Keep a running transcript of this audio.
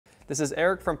This is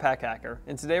Eric from Pack Hacker,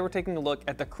 and today we're taking a look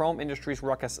at the Chrome Industries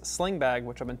Ruckas Sling Bag,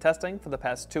 which I've been testing for the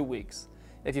past 2 weeks.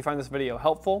 If you find this video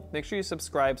helpful, make sure you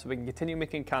subscribe so we can continue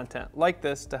making content like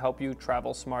this to help you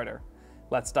travel smarter.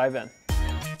 Let's dive in.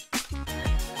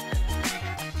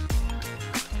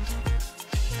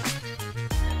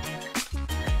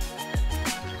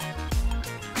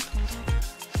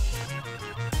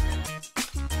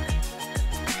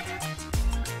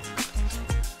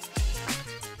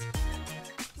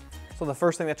 So the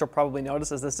first thing that you'll probably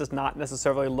notice is this does not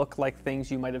necessarily look like things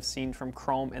you might have seen from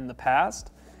Chrome in the past,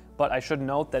 but I should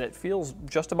note that it feels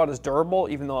just about as durable,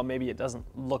 even though maybe it doesn't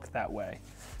look that way.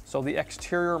 So the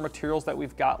exterior materials that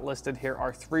we've got listed here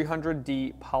are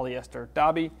 300D polyester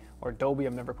Dobby, or Dobby,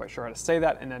 I'm never quite sure how to say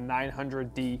that, and then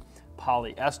 900D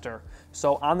polyester.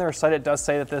 So on their site it does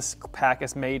say that this pack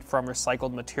is made from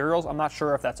recycled materials. I'm not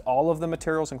sure if that's all of the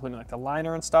materials, including like the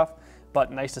liner and stuff,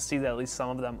 but nice to see that at least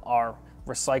some of them are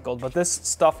recycled. But this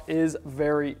stuff is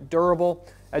very durable.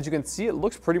 As you can see, it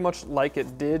looks pretty much like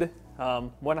it did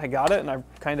when I got it, and I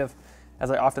kind of, as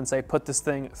I often say, put this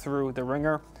thing through the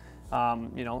ringer.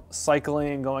 You know,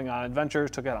 cycling, going on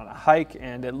adventures, took it on a hike,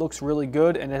 and it looks really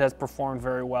good, and it has performed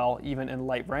very well even in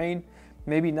light rain.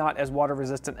 Maybe not as water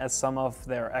resistant as some of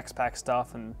their X-Pack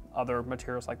stuff and other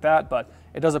materials like that, but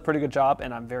it does a pretty good job,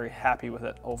 and I'm very happy with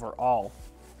it overall.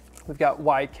 We've got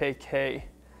YKK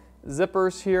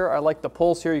zippers here. I like the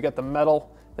pulls here. You got the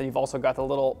metal, then you've also got the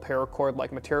little paracord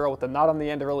like material with the knot on the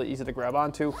end. They're really easy to grab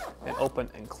onto and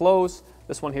open and close.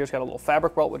 This one here's got a little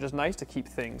fabric belt, which is nice to keep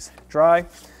things dry.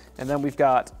 And then we've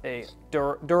got a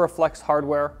Duraflex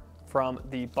hardware from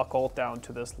the buckle down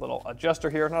to this little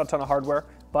adjuster here. Not a ton of hardware,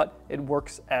 but it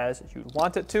works as you'd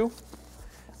want it to.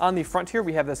 On the front here,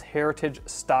 we have this heritage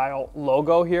style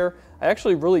logo here. I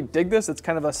actually really dig this. It's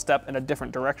kind of a step in a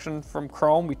different direction from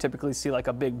Chrome. We typically see like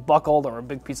a big buckle or a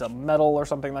big piece of metal or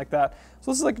something like that.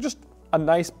 So this is like just a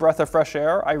nice breath of fresh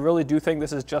air. I really do think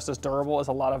this is just as durable as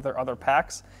a lot of their other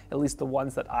packs, at least the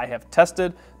ones that I have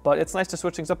tested, but it's nice to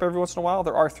switch things up every once in a while.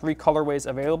 There are 3 colorways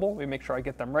available. Let me make sure I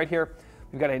get them right here.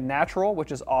 We've got a natural,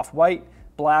 which is off-white,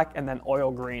 black, and then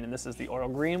oil green, and this is the oil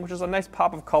green, which is a nice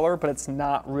pop of color, but it's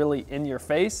not really in your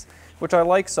face, which I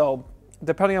like. So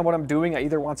depending on what I'm doing, I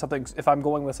either want something, if I'm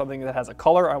going with something that has a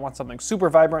color, I want something super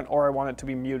vibrant, or I want it to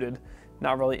be muted,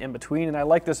 not really in between. And I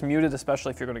like this muted,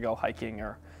 especially if you're gonna go hiking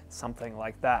or something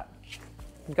like that.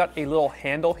 We've got a little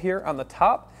handle here on the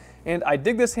top, and I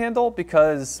dig this handle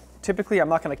because typically I'm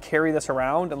not gonna carry this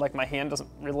around, and like my hand doesn't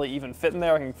really even fit in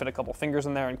there. I can fit a couple fingers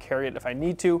in there and carry it if I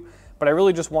need to, but I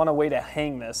really just want a way to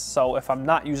hang this. So if I'm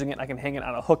not using it, I can hang it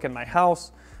on a hook in my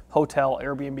house, hotel,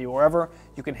 Airbnb, wherever.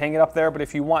 You can hang it up there, but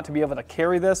if you want to be able to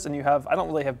carry this and you have, I don't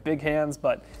really have big hands,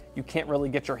 but you can't really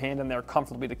get your hand in there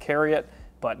comfortably to carry it,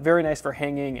 but very nice for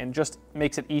hanging and just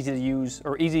makes it easy to use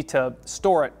or easy to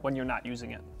store it when you're not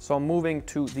using it. So I'm moving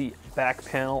to the back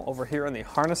panel over here in the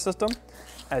harness system.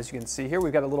 As you can see here,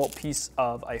 we've got a little piece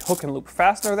of a hook and loop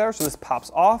fastener there, so this pops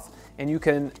off, and you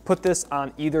can put this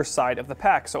on either side of the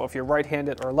pack. So if you're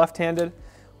right-handed or left-handed,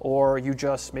 or you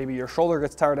just, maybe your shoulder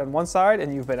gets tired on one side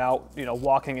and you've been out, you know,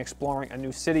 walking, exploring a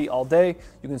new city all day,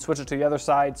 you can switch it to the other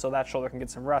side so that shoulder can get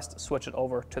some rest, switch it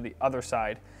over to the other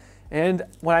side. And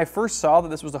when I first saw that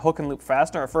this was a hook and loop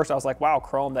fastener, at first I was like, wow,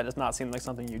 Chrome, that does not seem like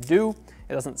something you do.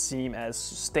 It doesn't seem as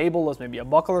stable as maybe a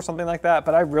buckle or something like that,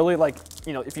 but I really like,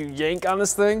 you know, if you yank on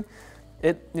this thing,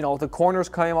 it, you know, the corners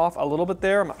came off a little bit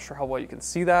there. I'm not sure how well you can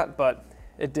see that, but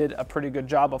it did a pretty good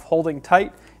job of holding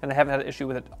tight, and I haven't had an issue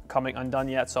with it coming undone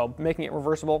yet, so making it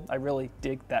reversible, I really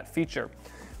dig that feature.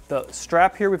 The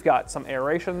strap here, we've got some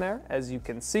aeration there, as you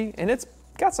can see, and it's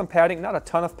got some padding, not a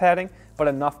ton of padding, but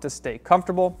enough to stay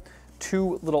comfortable.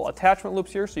 2 little attachment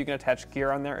loops here, so you can attach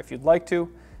gear on there if you'd like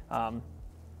to. You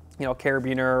know,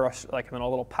 carabiner, or like in a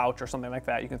little pouch or something like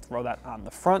that, you can throw that on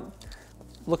the front.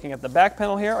 Looking at the back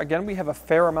panel here, again, we have a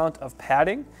fair amount of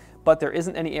padding, but there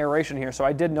isn't any aeration here. So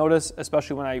I did notice,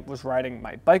 especially when I was riding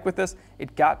my bike with this,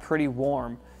 it got pretty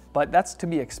warm, but that's to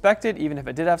be expected, even if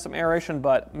it did have some aeration,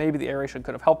 but maybe the aeration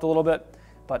could have helped a little bit.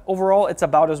 But overall, it's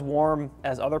about as warm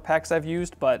as other packs I've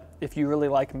used, but if you really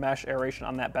like mesh aeration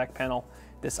on that back panel,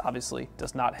 this obviously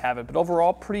does not have it. But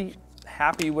overall, pretty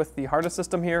happy with the harness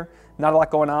system here. Not a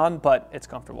lot going on, but it's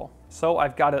comfortable. So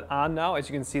I've got it on now. As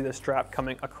you can see, the strap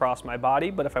coming across my body,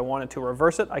 but if I wanted to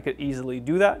reverse it, I could easily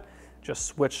do that. Just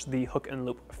switch the hook and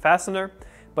loop fastener.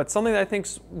 But something that I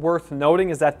think's worth noting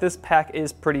is that this pack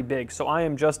is pretty big. So I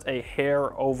am just a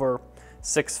hair over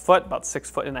 6 foot, about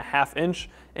 6.5 inches,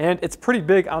 and it's pretty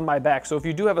big on my back. So if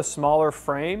you do have a smaller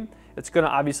frame, it's gonna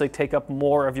obviously take up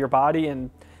more of your body, and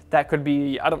that could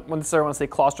be, I don't necessarily want to say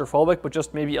claustrophobic, but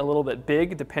just maybe a little bit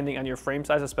big depending on your frame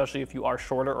size, especially if you are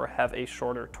shorter or have a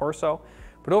shorter torso.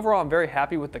 But overall, I'm very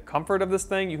happy with the comfort of this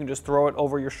thing. You can just throw it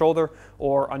over your shoulder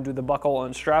or undo the buckle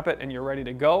and strap it and you're ready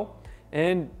to go.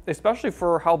 And especially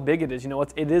for how big it is, you know,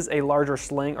 it is a larger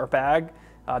sling or bag,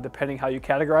 depending how you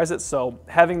categorize it. So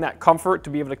having that comfort to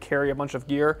be able to carry a bunch of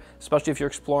gear, especially if you're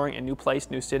exploring a new place,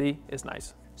 new city, is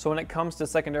nice. So when it comes to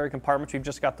secondary compartments, we've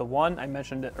just got the one. I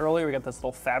mentioned it earlier. We got this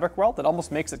little fabric welt that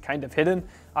almost makes it kind of hidden.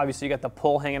 Obviously, you got the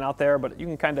pull hanging out there, but you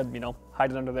can kind of, you know,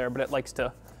 hide it under there, but it likes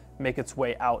to make its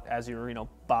way out as you're, you know,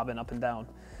 bobbing up and down.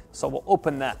 So we'll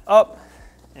open that up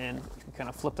and kind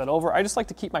of flip that over. I just like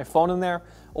to keep my phone in there,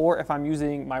 or if I'm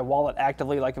using my wallet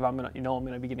actively, like if I'm gonna, you know, I'm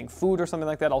gonna be getting food or something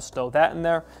like that, I'll stow that in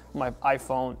there. My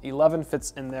iPhone 11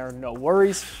 fits in there, no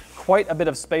worries. Quite a bit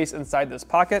of space inside this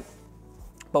pocket.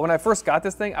 But when I first got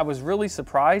this thing, I was really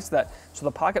surprised that, so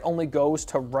the pocket only goes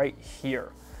to right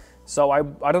here. So I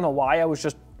don't know why, I was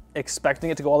just expecting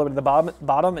it to go all the way to the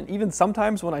bottom, and even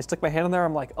sometimes when I stick my hand in there,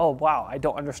 I'm like, oh wow, I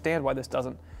don't understand why this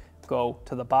doesn't go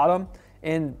to the bottom.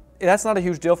 And that's not a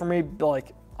huge deal for me.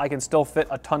 Like, I can still fit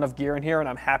a ton of gear in here and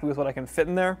I'm happy with what I can fit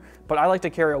in there, but I like to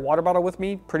carry a water bottle with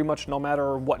me pretty much no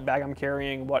matter what bag I'm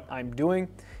carrying, what I'm doing.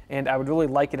 And I would really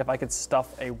like it if I could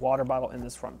stuff a water bottle in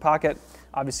this front pocket.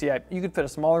 Obviously, you could fit a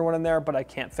smaller one in there, but I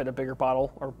can't fit a bigger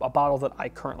bottle, or a bottle that I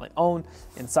currently own,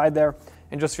 inside there.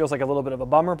 It just feels like a little bit of a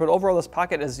bummer, but overall this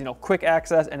pocket is, you know, quick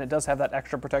access, and it does have that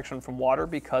extra protection from water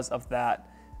because of that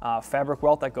fabric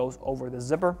welt that goes over the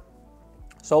zipper.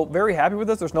 So very happy with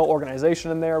this. There's no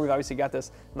organization in there. We've obviously got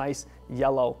this nice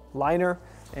yellow liner.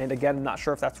 And again, I'm not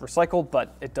sure if that's recycled,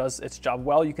 but it does its job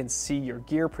well. You can see your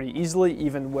gear pretty easily,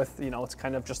 even with, you know, it's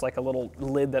kind of just like a little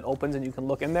lid that opens and you can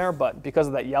look in there. But because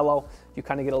of that yellow, you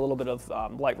kind of get a little bit of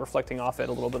light reflecting off it,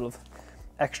 a little bit of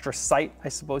extra sight, I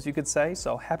suppose you could say.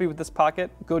 So happy with this pocket,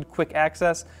 good quick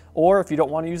access. Or if you don't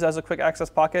want to use it as a quick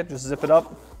access pocket, just zip it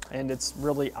up and it's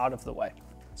really out of the way.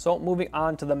 So moving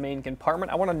on to the main compartment,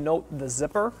 I want to note the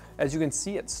zipper. As you can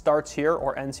see, it starts here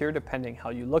or ends here depending how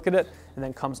you look at it, and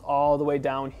then comes all the way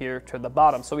down here to the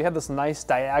bottom. So we have this nice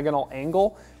diagonal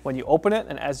angle when you open it,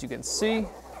 and as you can see,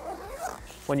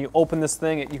 when you open this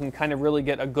thing, you can kind of really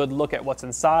get a good look at what's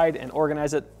inside and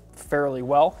organize it fairly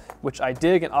well, which I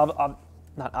dig. And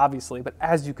not obviously, but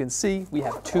as you can see, we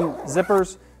have two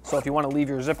zippers. So if you want to leave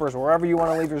your zippers wherever you want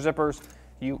to leave your zippers,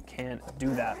 you can do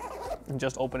that and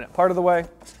just open it part of the way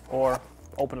or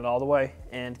open it all the way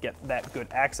and get that good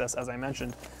access. As I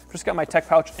mentioned, just got my tech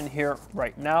pouch in here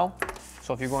right now.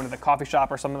 So if you're going to the coffee shop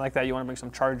or something like that, you want to bring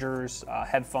some chargers,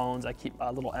 headphones. I keep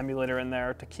a little emulator in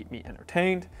there to keep me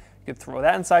entertained. You could throw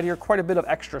that inside here. Quite a bit of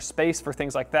extra space for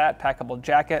things like that, packable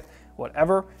jacket,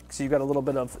 whatever. So you've got a little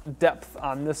bit of depth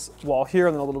on this wall here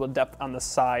and then a little bit of depth on the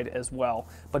side as well.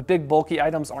 But big bulky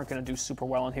items aren't going to do super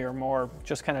well in here. More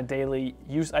just kind of daily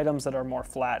use items that are more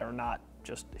flat or not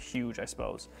just huge, I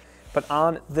suppose. But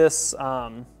on this,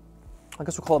 I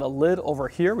guess we'll call it a lid over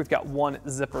here, we've got one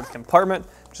zippered compartment.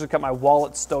 Just got my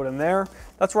wallet stowed in there.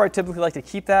 That's where I typically like to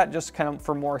keep that, just kind of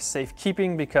for more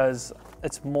safekeeping, because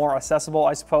it's more accessible,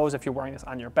 I suppose, if you're wearing this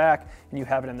on your back and you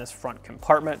have it in this front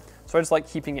compartment. So I just like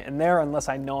keeping it in there unless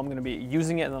I know I'm going to be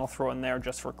using it, and then I'll throw it in there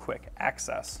just for quick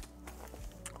access.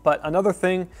 But another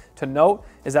thing to note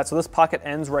is that, so this pocket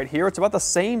ends right here. It's about the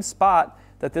same spot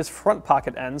that this front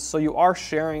pocket ends, so you are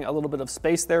sharing a little bit of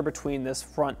space there between this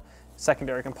front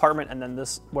secondary compartment and then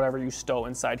this, whatever you stow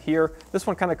inside here. This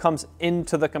one kind of comes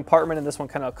into the compartment and this one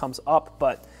kind of comes up,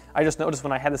 but I just noticed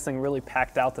when I had this thing really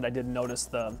packed out that I did notice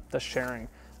the sharing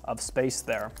of space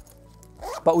there.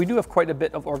 But we do have quite a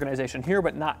bit of organization here,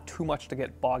 but not too much to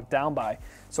get bogged down by.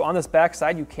 So on this back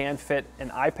side, you can fit an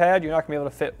iPad. You're not gonna be able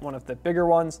to fit one of the bigger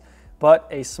ones, but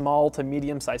a small to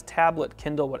medium-sized tablet,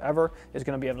 Kindle, whatever, is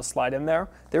gonna be able to slide in there.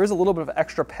 There is a little bit of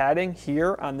extra padding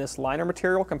here on this liner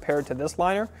material compared to this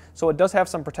liner, so it does have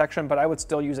some protection, but I would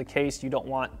still use a case. You don't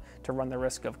want to run the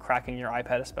risk of cracking your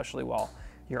iPad, especially while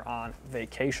you're on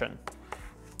vacation.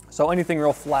 So anything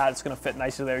real flat, it's gonna fit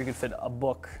nicely there. You can fit a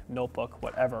book, notebook,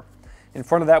 whatever. In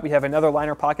front of that, we have another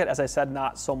liner pocket. As I said,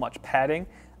 not so much padding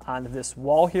on this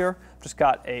wall here. Just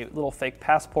got a little fake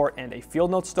passport and a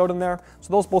field note stowed in there.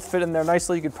 So those both fit in there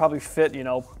nicely. You could probably fit, you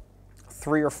know,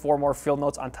 3 or 4 more field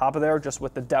notes on top of there, just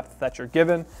with the depth that you're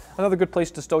given. Another good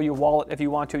place to stow your wallet if you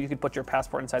want to. You could put your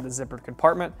passport inside the zippered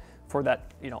compartment for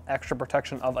that, you know, extra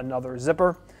protection of another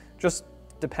zipper. Just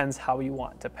depends how you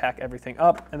want to pack everything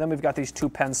up. And then we've got these 2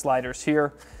 pen sliders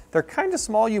here. They're kind of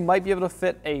small. You might be able to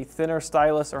fit a thinner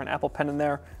stylus or an Apple pen in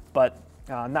there, but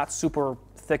not super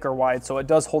thick or wide. So it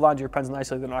does hold on to your pens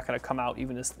nicely. They're not going to come out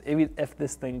even if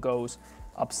this thing goes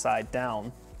upside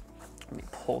down. Let me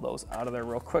pull those out of there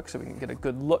real quick so we can get a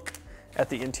good look at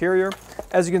the interior.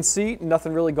 As you can see,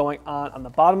 nothing really going on the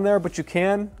bottom there, but you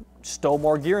can stow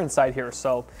more gear inside here.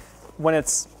 So when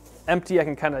it's empty, I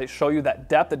can kind of show you that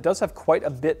depth. It does have quite a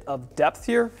bit of depth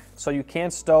here, so you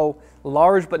can stow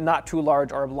large but not too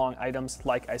large arm long items,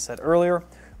 like I said earlier.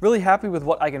 Really happy with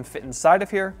what I can fit inside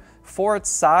of here. For its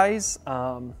size,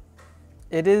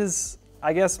 it is,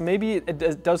 I guess maybe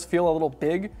it does feel a little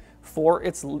big for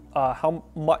its how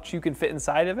much you can fit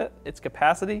inside of it, its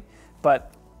capacity,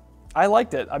 but I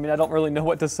liked it. I mean, I don't really know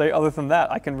what to say other than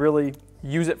that. I can really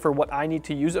use it for what I need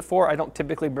to use it for. I don't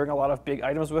typically bring a lot of big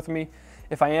items with me.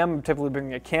 If I am, I'm typically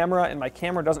bringing a camera, and my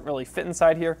camera doesn't really fit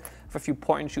inside here. I have a few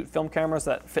point and shoot film cameras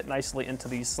that fit nicely into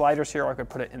these sliders here, or I could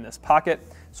put it in this pocket.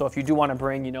 So if you do want to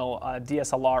bring, you know, a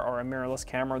DSLR or a mirrorless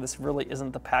camera, this really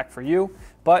isn't the pack for you.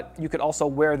 But you could also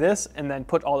wear this and then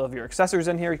put all of your accessories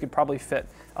in here. You could probably fit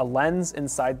a lens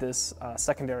inside this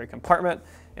secondary compartment,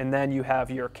 and then you have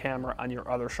your camera on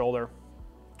your other shoulder,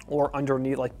 or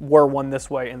underneath, like wear one this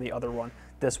way and the other one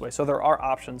this way. So there are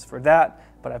options for that,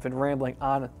 but I've been rambling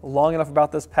on long enough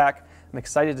about this pack. I'm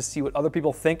excited to see what other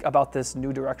people think about this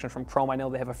new direction from Chrome. I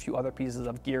know they have a few other pieces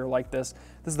of gear like this.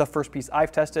 This is the first piece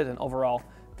I've tested, and overall,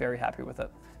 very happy with it.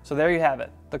 So there you have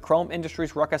it, the Chrome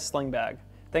Industries Ruckas Sling Bag.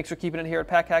 Thanks for keeping it here at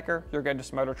Pack Hacker, your guide to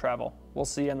smarter travel. We'll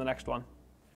see you in the next one.